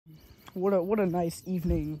what a nice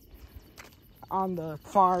evening on the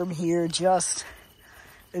farm here, just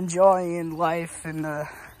enjoying life and the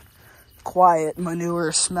quiet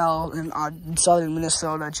manure smell in southern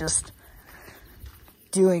Minnesota, just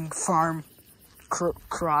doing farm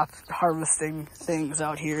crop harvesting things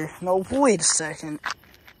out here. No, wait a second.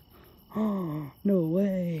 Oh, no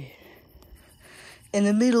way. In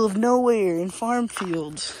the middle of nowhere, in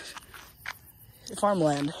farmland.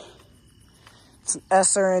 It's an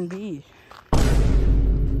SRNB.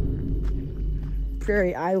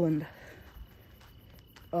 Prairie Island.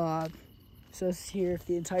 Says here, if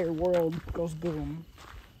the entire world goes boom,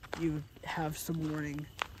 you have some warning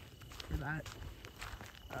for that.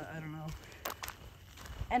 I don't know.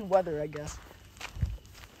 And weather, I guess.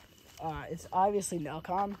 It's obviously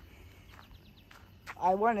Nelcom.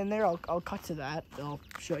 I went in there, I'll cut to that. I'll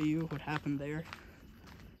show you what happened there.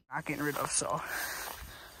 Not getting rid of, so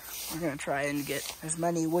we're gonna try and get as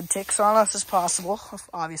many wood ticks on us as possible,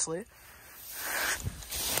 obviously.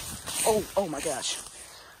 Oh my gosh.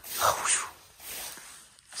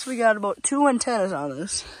 So we got about 2 antennas on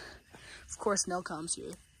this. Of course, Nelcom's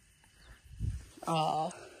here.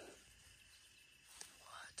 What?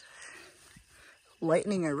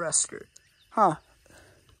 Lightning arrestor. Huh.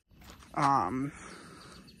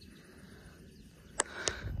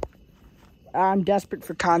 I'm desperate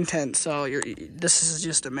for content, so this is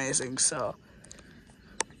just amazing, so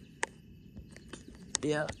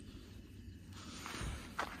yeah.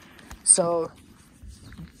 So,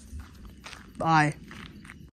 bye.